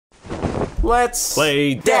Let's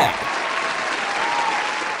play Dat.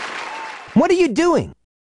 What are you doing?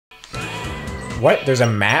 What? There's a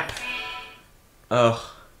map? Oh.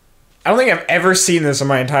 I don't think I've ever seen this in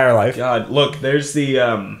my entire life. God, look, there's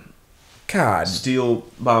the, God. steel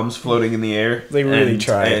bombs floating in the air. They really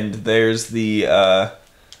tried. And there's the,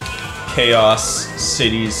 chaos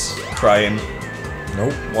cities crying.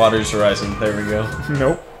 Nope. Waters rising. There we go.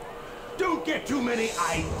 Nope. Don't get too many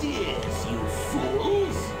ideas, you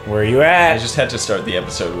fools! Where are you I at? just had to start the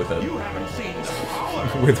episode with You a haven't seen the power.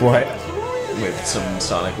 With what? with some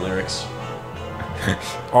Sonic lyrics.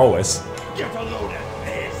 Always. Get a load of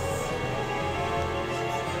this.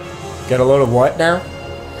 Get a load of what now?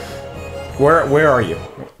 Where are you?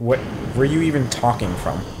 What? Where are you even talking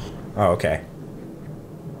from? Oh, okay.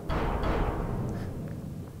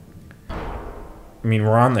 I mean,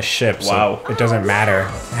 we're on the ship, so Wow. it doesn't matter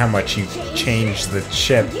how much you change the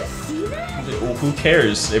ship. Well, who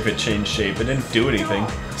cares if it changed shape? It didn't do anything.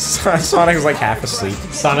 Sonic's like half asleep.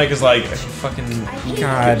 Sonic is like, fucking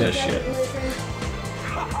God. give a shit.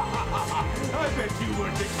 I bet you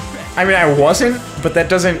weren't expecting. I mean, I wasn't, but that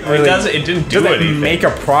doesn't really... It didn't do doesn't anything. make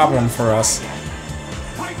a problem for us.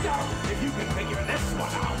 Find out if you can figure this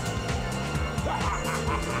one out.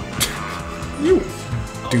 You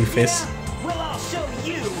doofus. Well, I'll show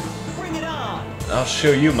you. Bring it on. I'll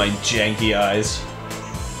show you my janky eyes.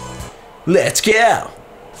 Let's go!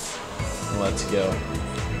 Let's go.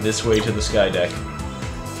 This way to the sky deck.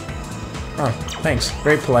 Oh, thanks.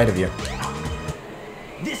 Very polite of you.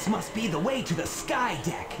 This must be the way to the sky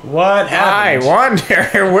deck. What I happened?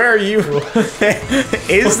 wonder, where are you?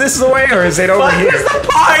 Is this the way, or is it over here? What is the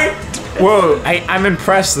point? Whoa, I'm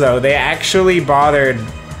impressed, though. They actually bothered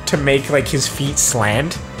to make, like, his feet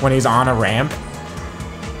slant when he's on a ramp.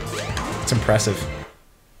 It's impressive.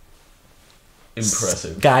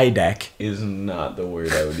 Impressive Sky deck. is not the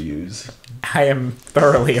word I would use. I am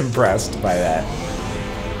thoroughly impressed by that.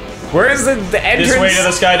 Where is the entrance? This way to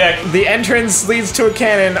the sky deck. The entrance leads to a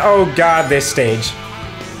cannon. Oh god, this stage.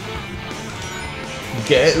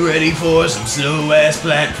 Get ready for some slow-ass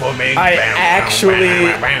platforming. I actually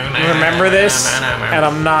remember this, and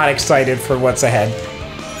I'm not excited for what's ahead.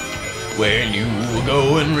 When you were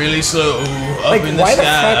going really slow up Like, in the why the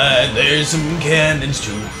sky, there's some cannons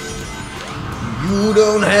too. You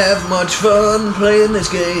don't have much fun playing this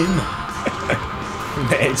game.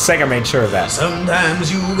 Sega made sure of that.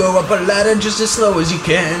 Sometimes you go up a ladder just as slow as you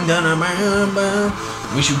can.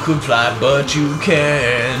 Wish you could fly, but you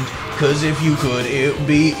can't. Cause if you could, it would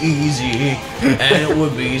be easy. And it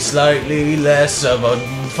would be slightly less of a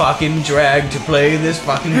fucking drag to play this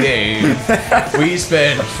fucking game. We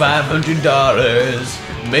spent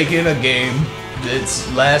 $500 making a game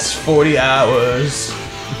that lasts 40 hours.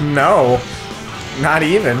 No, not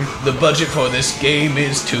even. The budget for this game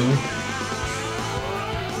is $2.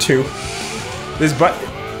 This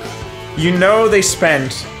you know they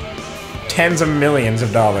spent tens of millions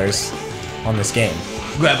of dollars on this game.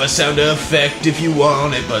 Grab a sound effect if you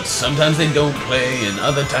want it, but sometimes they don't play, and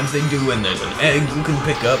other times they do, and there's an egg you can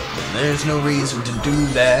pick up, and there's no reason to do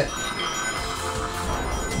that.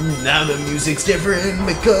 Now the music's different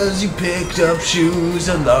because you picked up shoes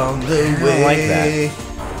along the way. I don't like that.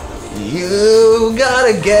 You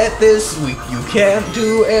gotta get this week, you can't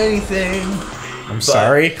do anything. I'm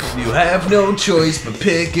sorry. You have no choice but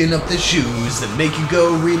picking up the shoes that make you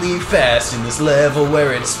go really fast in this level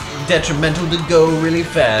where it's detrimental to go really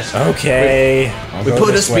fast. Okay. I'll We go put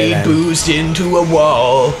a this way speed then. boost into a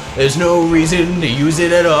wall. There's no reason to use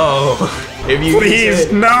it at all. If you use Please,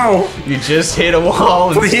 it, no! you just hit a wall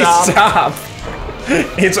and Please stop. stop!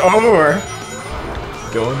 It's over!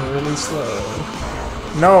 Going really slow.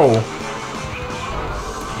 No.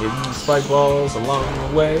 Hitting spike balls along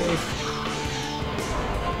the way.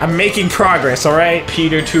 I'm making progress, alright?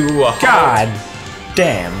 Peter to a halt. God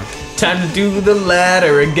damn. Time to do the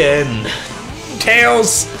ladder again.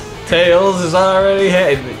 Tails! Tails is already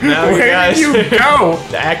heading. Now you Where guys did you go?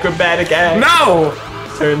 The acrobatic act. No!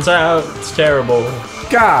 Turns out it's terrible.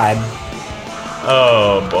 God.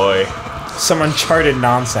 Oh boy. Some uncharted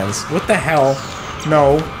nonsense. What the hell?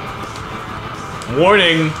 No.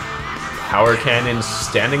 Warning. Power cannons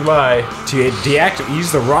standing by. To deactivate,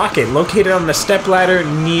 use the rocket located on the stepladder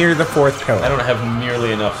near the fourth I pillar. don't have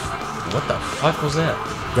nearly enough. What the fuck was that?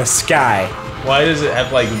 The sky. Why does it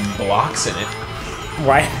have like blocks in it?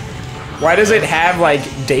 Why does it have like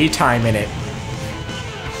daytime in it?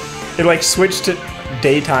 It like switched to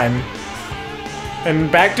daytime and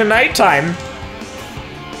back to nighttime.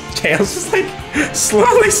 Tails is like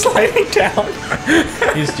slowly sliding down.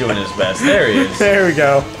 He's doing his best. There he is. There we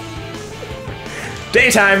go.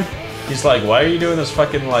 Daytime. He's like, why are you doing this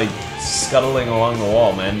fucking, like, scuttling along the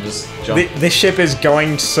wall, man? Just jump. This ship is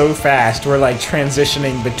going so fast, we're like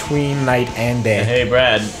transitioning between night and day. Hey,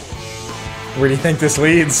 Brad. Where do you think this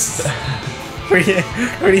leads? What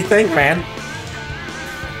do you think, man?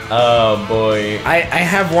 Oh, boy. I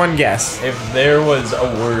have one guess. If there was a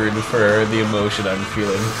word for the emotion I'm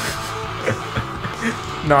feeling.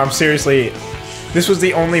 No, I'm seriously... This was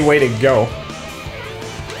the only way to go.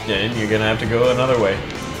 Then you're gonna have to go another way.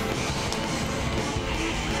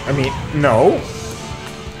 I mean, no.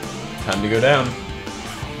 Time to go down.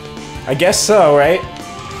 I guess so, right?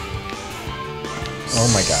 Oh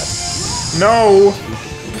my god. No!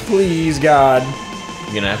 Please, God.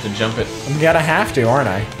 You're gonna have to jump it. I'm gonna have to, aren't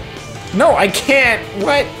I? No, I can't!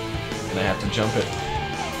 What? You're gonna have to jump it.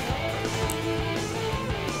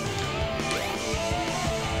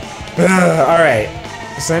 Alright.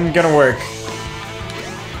 This ain't gonna work.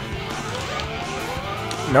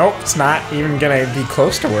 Nope, it's not even gonna be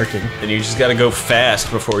close to working. And you just gotta go fast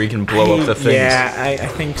before you can blow up the things. Yeah, I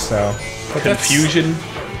think so. But Confusion.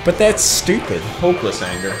 But that's stupid. Hopeless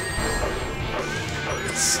anger.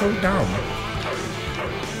 It's so dumb.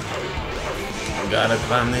 Gotta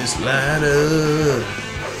climb this ladder.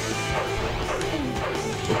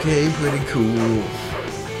 Okay, pretty cool.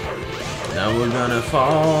 Now we're gonna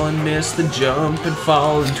fall and miss the jump and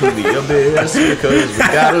fall into the abyss because we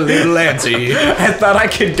got a little antsy. I thought I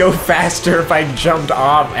could go faster if I jumped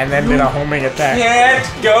off and then did a homing attack.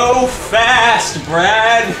 Can't go fast,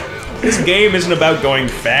 Brad. This game isn't about going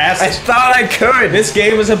fast. I thought I could. This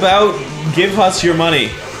game is about give us your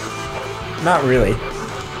money. Not really.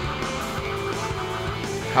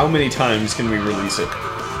 How many times can we release it?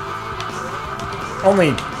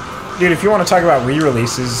 Only, dude, if you want to talk about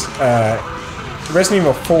re-releases, Resident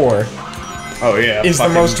Evil 4 Oh yeah, is the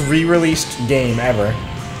most re-released game ever.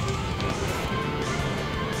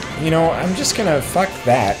 You know, I'm just gonna fuck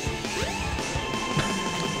that.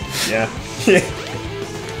 Yeah.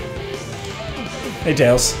 Hey,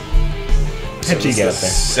 Tails. So How'd you it's get the up there?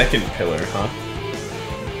 second pillar, huh?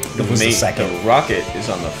 It was the second. The rocket is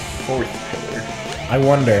on the fourth pillar. I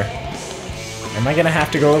wonder. Am I gonna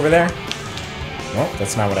have to go over there? Well,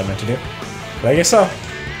 that's not what I meant to do. But I guess so.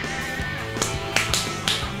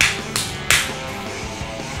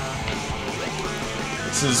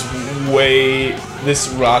 This is way... This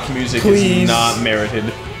rock music Please. is not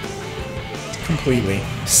merited. Completely.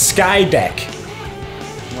 Sky Deck.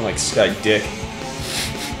 More like Sky Dick.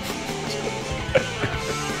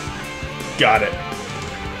 Got it.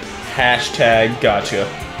 Hashtag gotcha.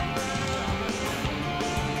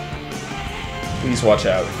 Please watch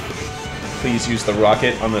out. Please use the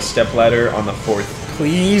rocket on the stepladder on the fourth.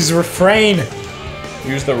 Please refrain.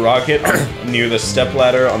 Use the rocket near the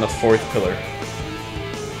stepladder on the fourth pillar.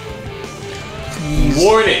 Please.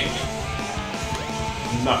 Warning!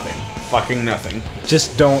 Nothing. Fucking nothing.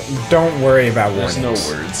 Just don't worry about warnings. There's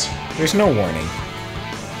no words. There's no warning.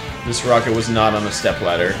 This rocket was not on a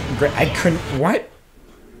stepladder. I couldn't. What?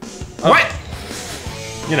 Oh. What?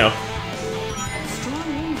 You know.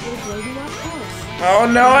 Oh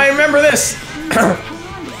no! I remember this.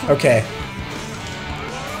 Okay.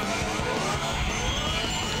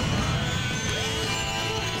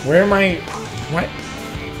 Where am I? What?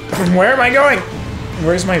 Where am I going?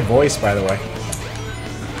 Where's my voice, by the way?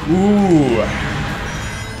 Ooh.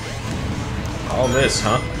 All this,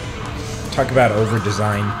 huh? Talk about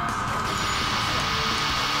over-design.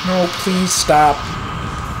 No, please stop.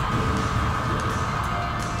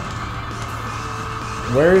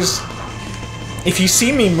 Where's... If you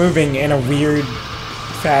see me moving in a weird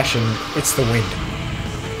fashion, it's the wind.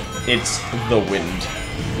 It's the wind.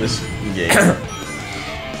 This game.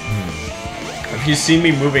 If you see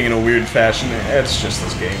me moving in a weird fashion, it's just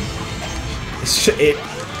this game.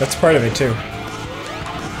 That's part of it, too.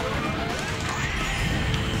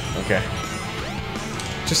 Okay.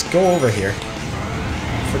 Just go over here.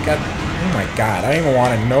 Forgot... Oh my god, I don't even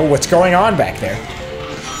want to know what's going on back there.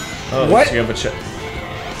 Oh, What? You have a check.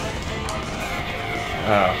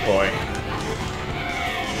 Oh, boy.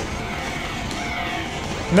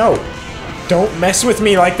 No. Don't mess with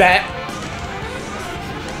me like that.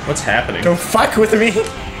 What's happening? Don't fuck with me.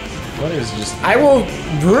 What is just... I will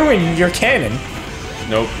ruin your cannon.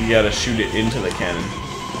 Nope, you gotta shoot it into the cannon.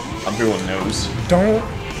 Everyone knows. Don't.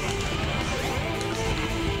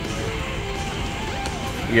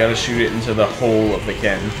 You gotta shoot it into the hole of the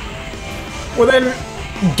cannon. Well then,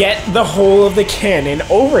 get the whole of the cannon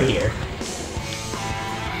over here.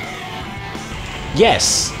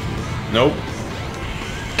 Yes. Nope.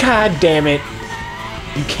 God damn it.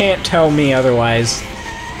 You can't tell me otherwise.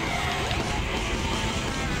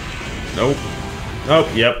 Nope.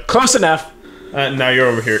 Oh, yep. Close enough. Now you're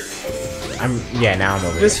over here. Yeah, now I'm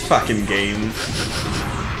over This fucking game.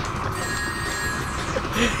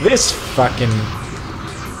 here. This fucking...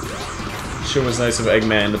 Sure was nice of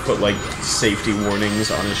Eggman to put, like, safety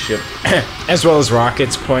warnings on his ship. As well as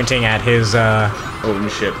rockets pointing at his, Own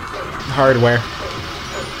ship. hardware.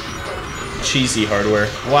 Cheesy hardware.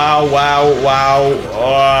 Wow, wow, wow.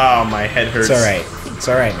 Oh, my head hurts. It's alright. It's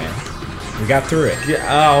alright, man. We got through it. Yeah,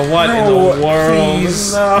 oh, what in No, the world?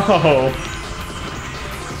 please. No.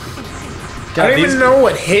 I don't even know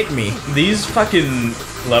what hit me. These fucking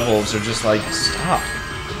levels are just like, stop.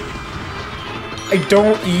 I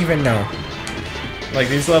don't even know. Like,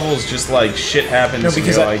 these levels just like, shit happens No,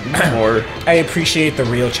 because and you're like, no more. I appreciate the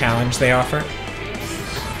real challenge they offer.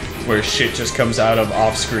 Where shit just comes out of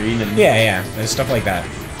off screen and... Yeah, yeah. There's stuff like that.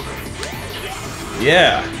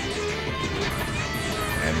 Yeah.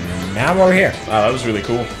 And now I'm over here. Wow, that was really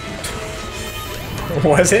cool.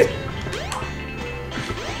 Was it?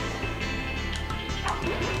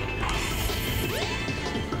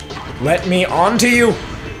 Let me onto you!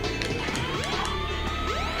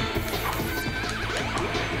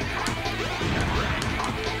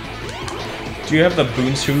 Do you have the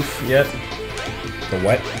Boonsoof yet? The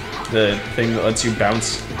what? The thing that lets you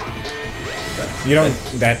bounce? You don't...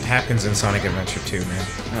 That happens in Sonic Adventure 2, man.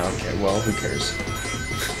 Oh, okay, well, who cares?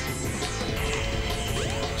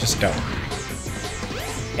 Just don't.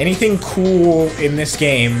 Anything cool in this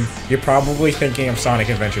game, you're probably thinking of Sonic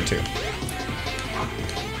Adventure 2.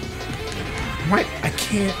 What? I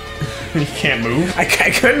can't... You can't move? I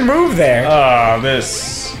couldn't move there! Ah,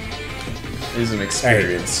 this is an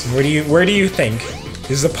experience. Alright, where do you think?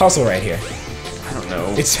 This is a puzzle right here. I don't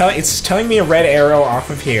know. It's telling me a red arrow off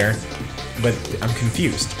of here, but I'm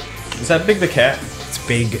confused. Is that Big the Cat? It's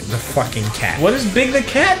Big the fucking cat. What is Big the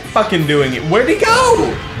Cat fucking doing? Where'd he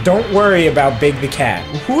go? Don't worry about Big the cat.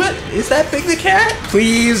 What? Is that Big the Cat?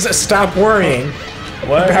 Please stop worrying.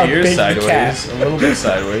 What? About You're Big the sideways. Cat. A little bit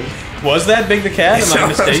sideways. Was that Big the Cat? Am I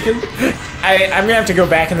mistaken? I'm gonna have to go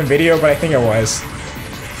back in the video, but I think it was.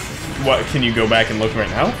 What? Can you go back and look right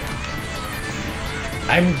now?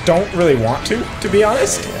 I don't really want to be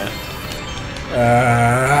honest.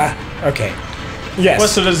 Yeah. Okay. Yes. What,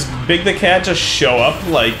 so does Big the Cat just show up,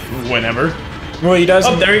 like, whenever? Well, he does.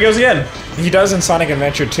 Oh, there he goes again. He does in Sonic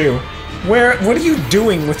Adventure 2. What are you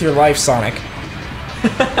doing with your life, Sonic?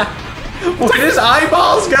 Where did his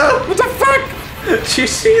eyeballs go? What the fuck? Did you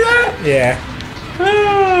see that? Yeah.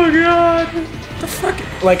 Oh, God. The fuck?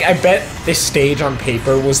 Like, I bet this stage on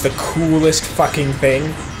paper was the coolest fucking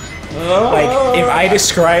thing. Like, if I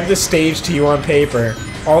describe the stage to you on paper,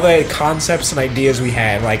 all the concepts and ideas we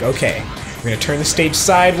had, like, okay, we're gonna turn the stage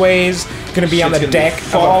sideways, gonna be on the deck,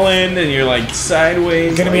 falling, and you're like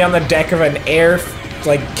sideways. gonna be on the deck of an air,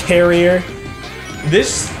 like, carrier.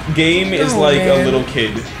 This game is Oh, like man. a little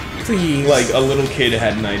kid. Please. Like, a little kid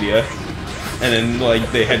had an idea, and then, like,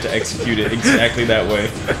 they had to execute it exactly that way.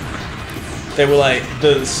 They were like,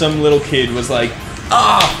 some little kid was like,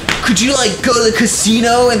 could you, like, go to the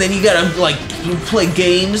casino and then you gotta, like, you play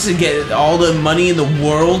games and get all the money in the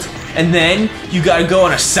world, and then you gotta go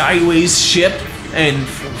on a sideways ship and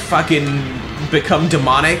fucking become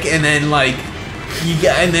demonic, and then, like,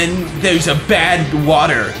 and then there's a bad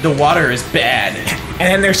water. The water is bad. And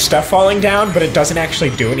then there's stuff falling down, but it doesn't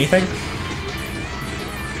actually do anything.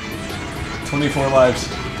 24 lives.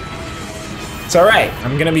 It's alright.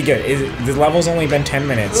 I'm gonna be good. The level's only been 10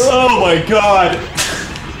 minutes. Oh my god!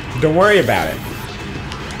 Don't worry about it.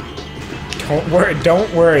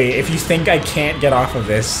 Don't worry. If you think I can't get off of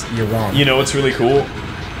this, you're wrong. You know what's really cool?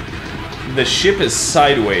 The ship is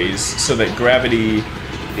sideways so that gravity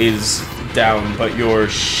is down, but your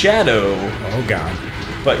shadow... Oh god.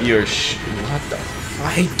 But your what the fuck?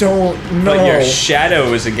 I don't know. But your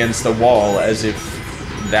shadow is against the wall as if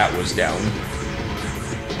that was down.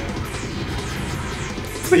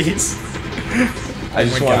 Please. I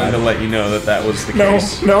just my wanted God. to let you know that that was the No,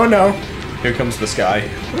 case. no, no. Here comes the sky.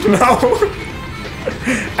 No.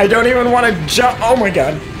 I don't even want to jump. Oh my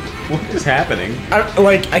god. What is happening?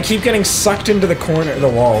 I keep getting sucked into the corner, the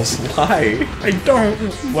walls. Why? I don't.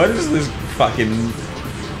 What is this fucking...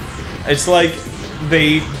 It's like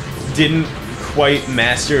they didn't quite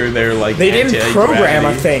master their, like, They didn't program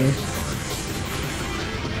a thing.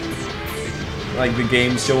 Like, the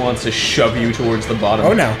game still wants to shove you towards the bottom.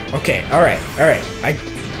 Oh no. Okay. All right. All right.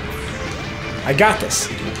 I got this.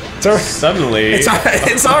 It's all right. Suddenly... It's all right.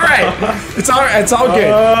 It's all right. It's all right. It's all good.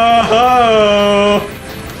 Oh!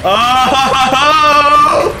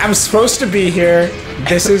 Oh! I'm supposed to be here.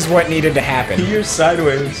 This is what needed to happen. You're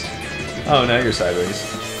sideways. Oh, now you're sideways.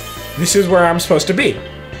 This is where I'm supposed to be.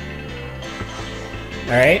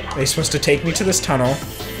 Alright, they're supposed to take me to this tunnel,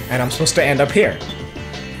 and I'm supposed to end up here.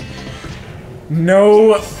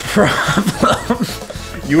 No problem.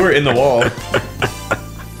 You were in the wall.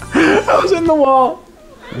 I was in the wall.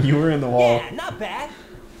 You were in the wall. Yeah, not bad.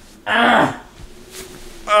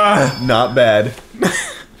 Not bad.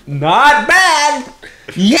 Not bad!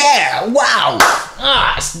 Yeah! Wow!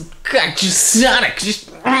 God, just Sonic, just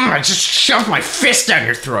shoved my fist down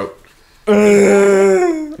your throat.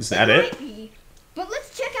 Is that it? Might be, but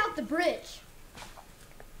let's check out the bridge.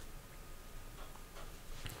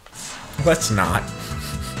 Let's not.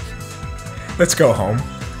 Let's go home.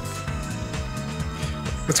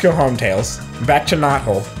 Let's go home, Tails. Back to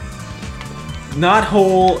Knothole.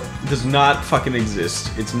 Knothole does not fucking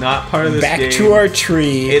exist. It's not part of this Back game. to our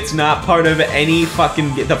tree. It's not part of any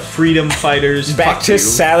fucking the Freedom Fighters. Back Fuck to you.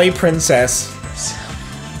 Sally Princess.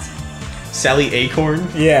 Sally Acorn.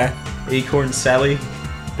 Yeah. Acorn Sally.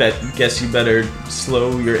 Guess you better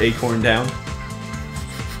slow your acorn down.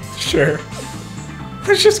 Sure.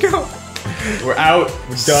 Let's just go. We're out.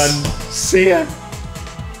 We're done. See ya.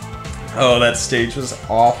 Oh, that stage was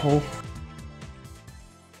awful.